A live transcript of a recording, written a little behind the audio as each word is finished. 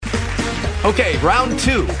Okay, round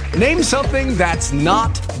two. Name something that's not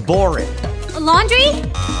boring. A laundry?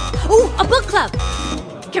 Ooh, a book club.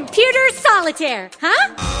 Computer solitaire,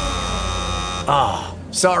 huh? Ah,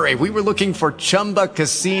 oh, sorry, we were looking for Chumba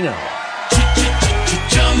Casino.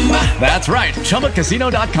 That's right,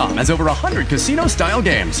 ChumbaCasino.com has over 100 casino-style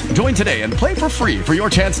games. Join today and play for free for your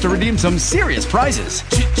chance to redeem some serious prizes.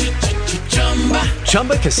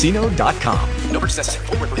 ChumbaCasino.com. No purchase necessary.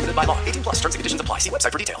 Void where prohibited by law. 18 plus. Terms and conditions apply. See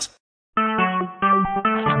website for details.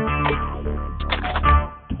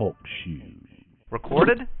 Talk shoes.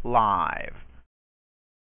 Recorded live.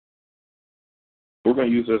 We're going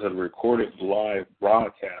to use this as a recorded live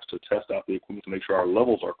broadcast to test out the equipment to make sure our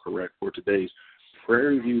levels are correct for today's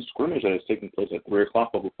Prairie View scrimmage that is taking place at 3 o'clock.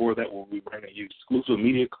 But before that, we'll be bringing you exclusive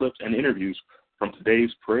media clips and interviews from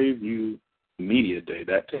today's Prairie View Media Day.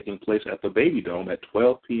 That taking place at the Baby Dome at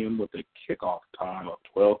 12 p.m. with a kickoff time of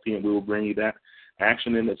 12 p.m. We will bring you that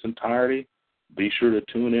action in its entirety. Be sure to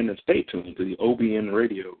tune in and stay tuned to the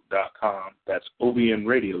OBNradio.com. That's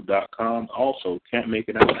OBNradio.com. Also, can't make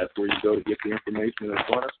it out. That's where you go to get the information and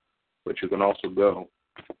join us. But you can also go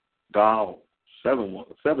dial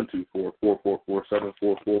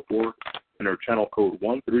 724-444-7444, enter channel code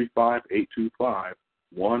 135825,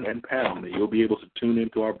 1 and pound, and you'll be able to tune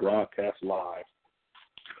into our broadcast live.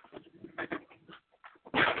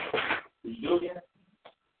 You still get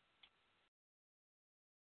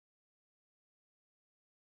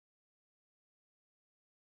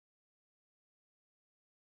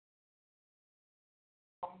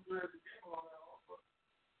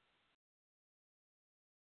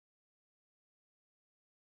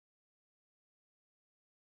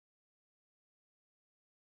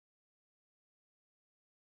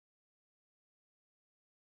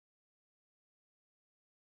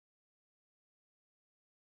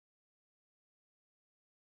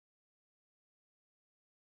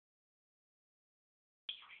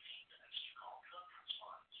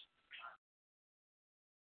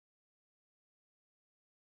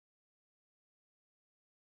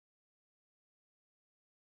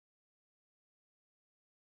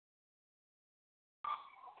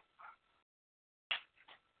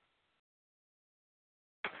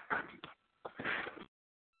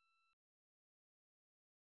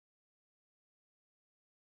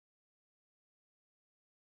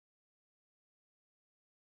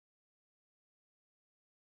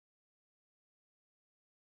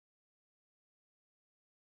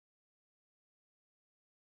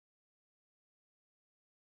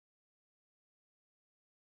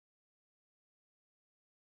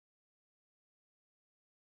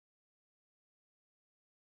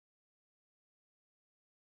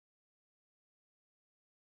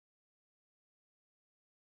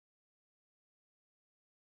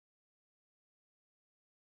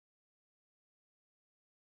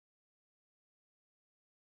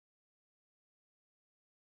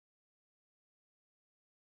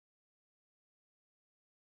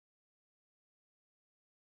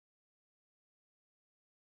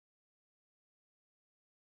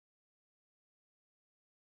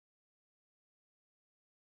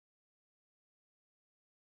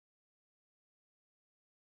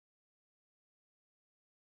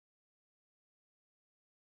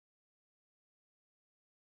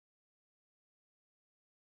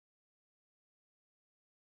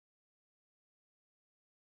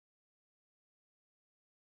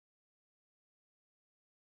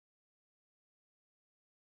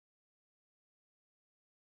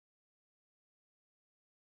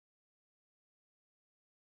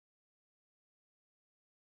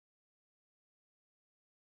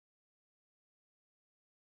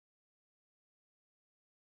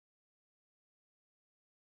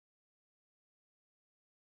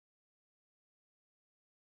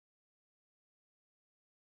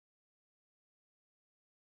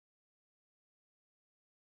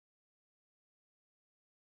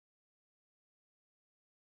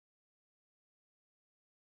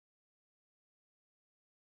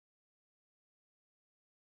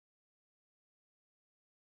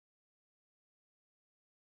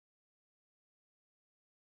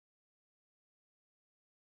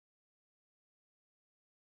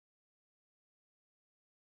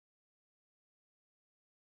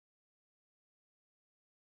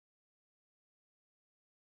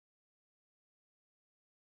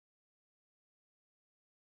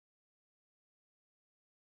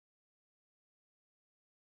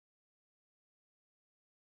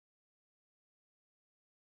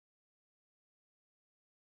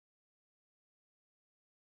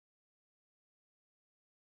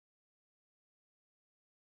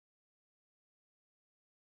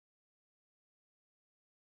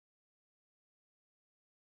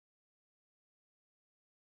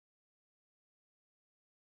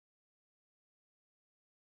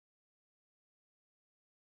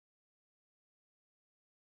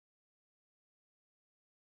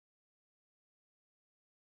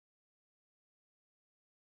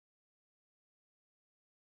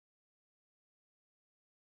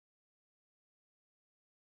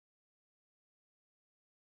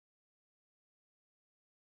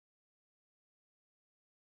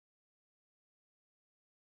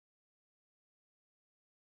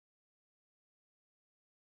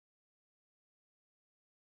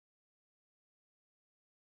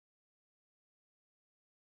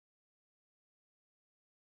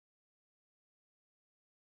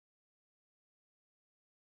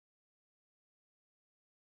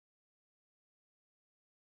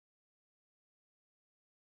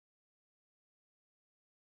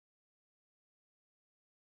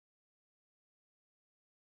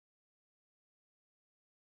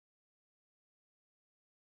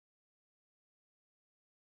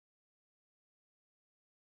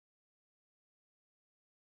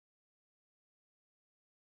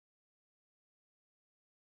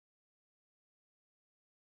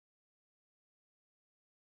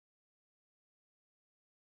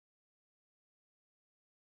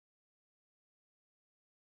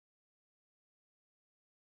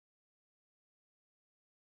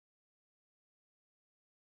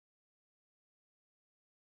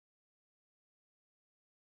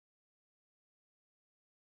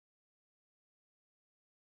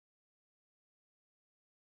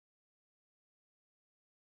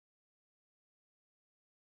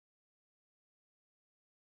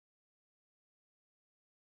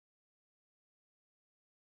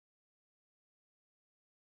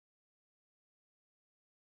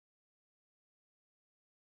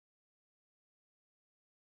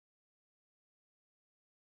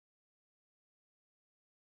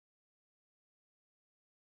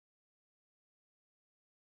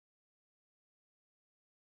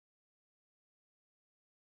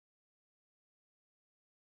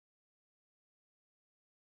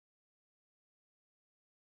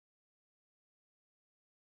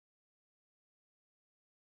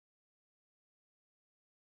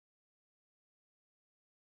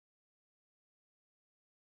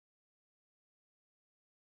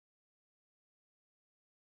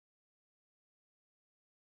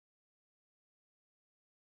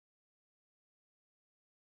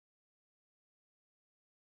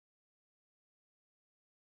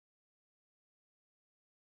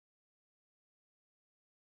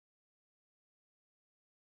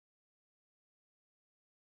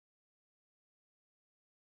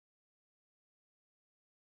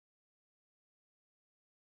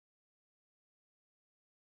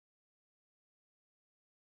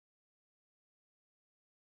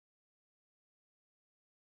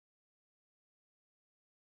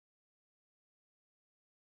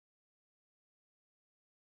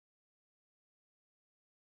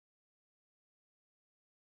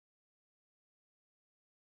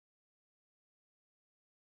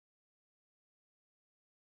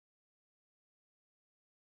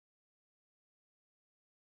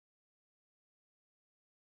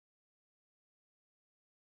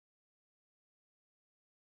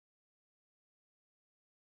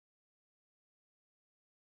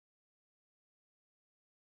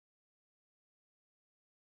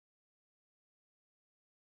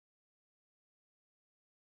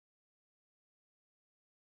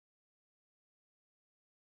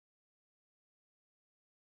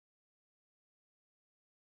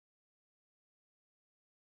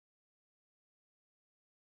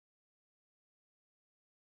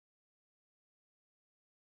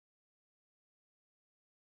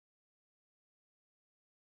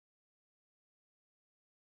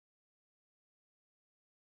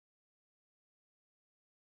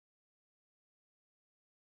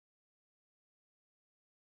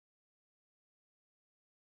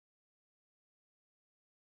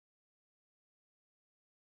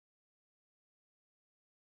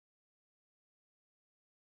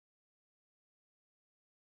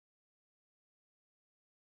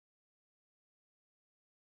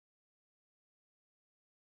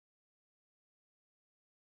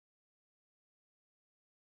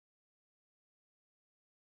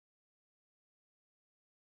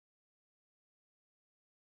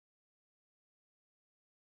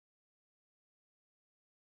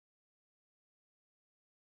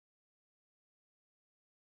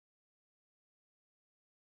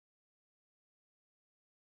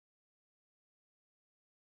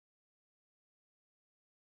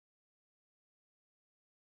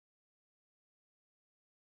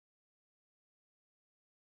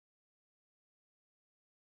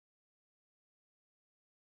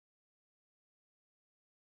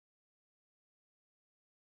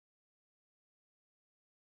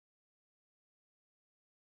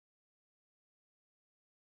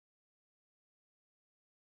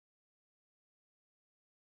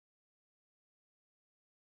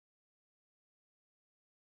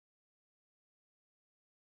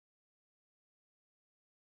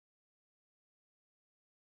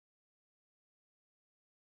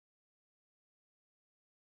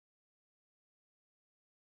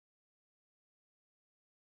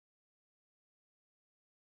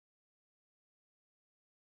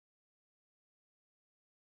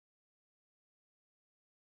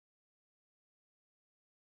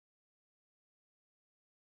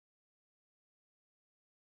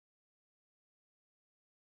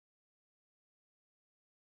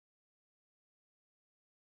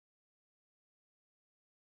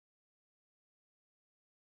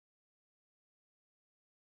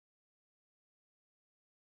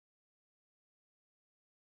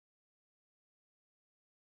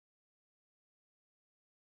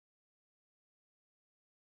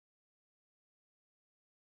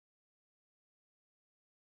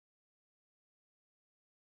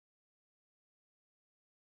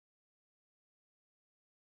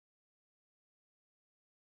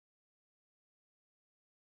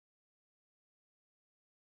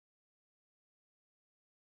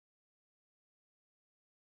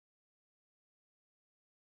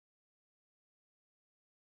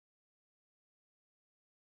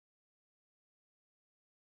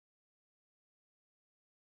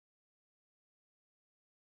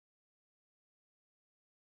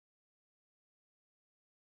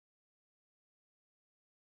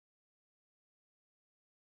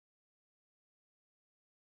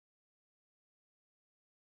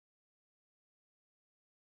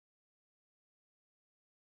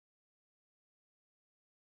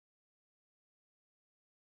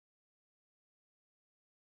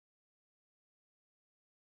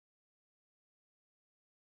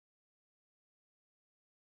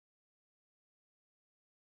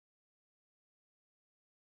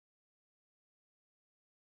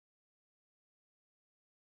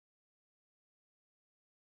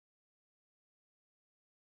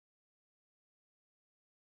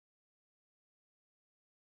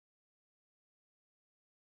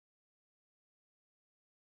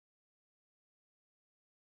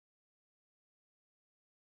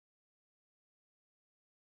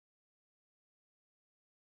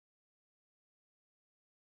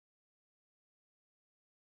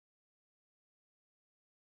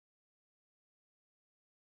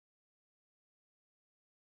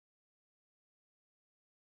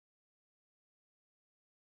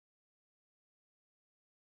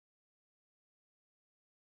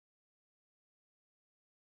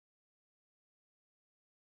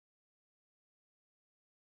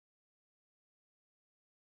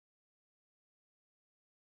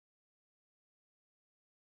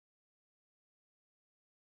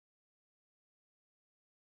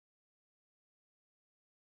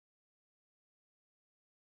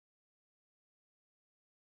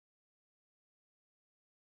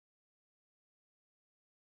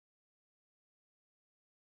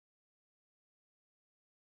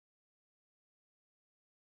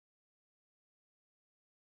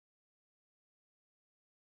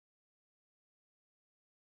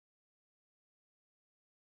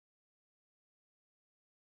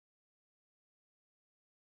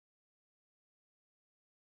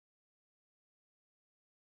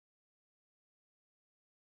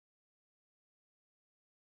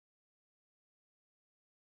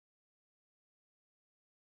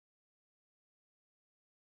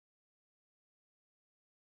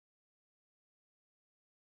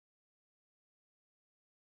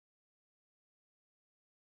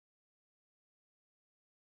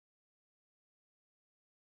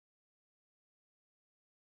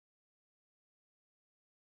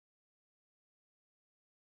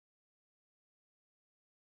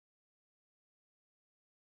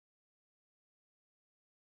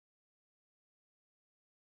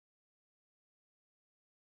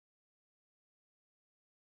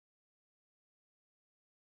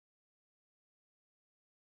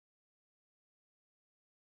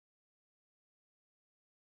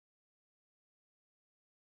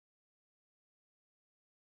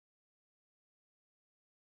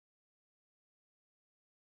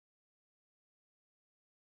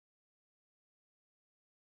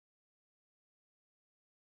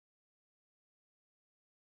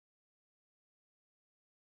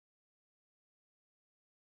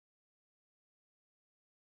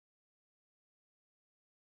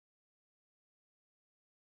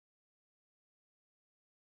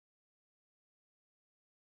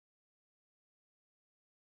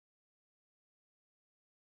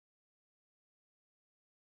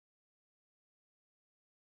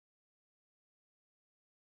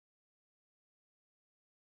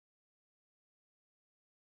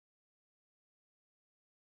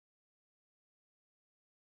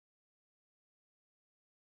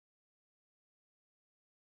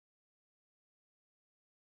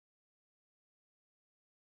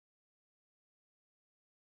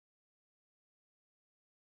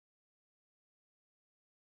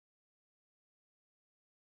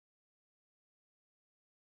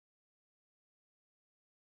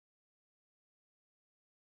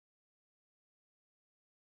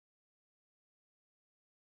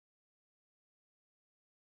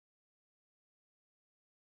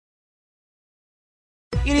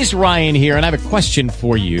It is Ryan here, and I have a question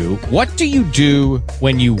for you. What do you do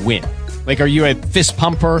when you win? Like, are you a fist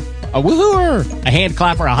pumper, a woohooer, a hand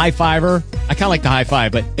clapper, a high fiver? I kind of like the high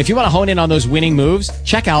five, but if you want to hone in on those winning moves,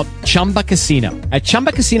 check out Chumba Casino. At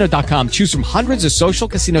ChumbaCasino.com, choose from hundreds of social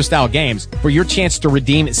casino-style games for your chance to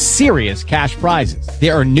redeem serious cash prizes.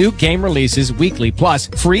 There are new game releases weekly, plus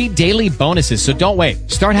free daily bonuses. So don't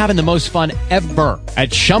wait. Start having the most fun ever at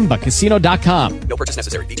ChumbaCasino.com. No purchase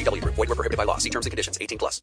necessary. VGW Group. Void where prohibited by law. See terms and conditions. 18+.